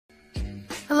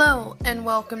Hello and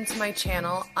welcome to my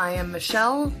channel. I am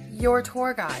Michelle, your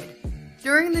tour guide.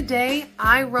 During the day,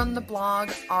 I run the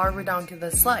blog Our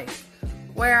Redonkulous Life,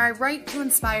 where I write to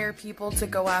inspire people to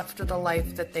go after the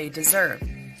life that they deserve.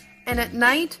 And at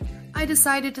night, I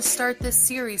decided to start this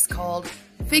series called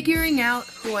Figuring Out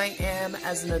Who I Am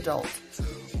as an Adult,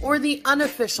 or the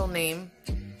unofficial name,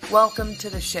 Welcome to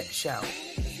the Shit Show.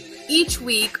 Each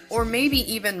week, or maybe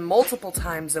even multiple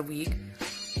times a week,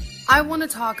 I want to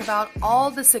talk about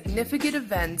all the significant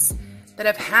events that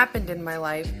have happened in my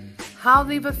life, how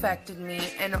they've affected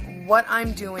me, and what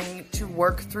I'm doing to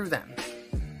work through them.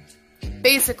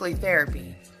 Basically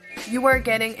therapy. You are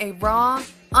getting a raw,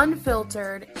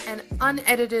 unfiltered, and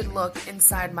unedited look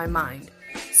inside my mind.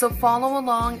 So follow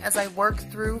along as I work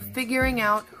through figuring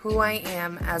out who I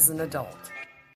am as an adult.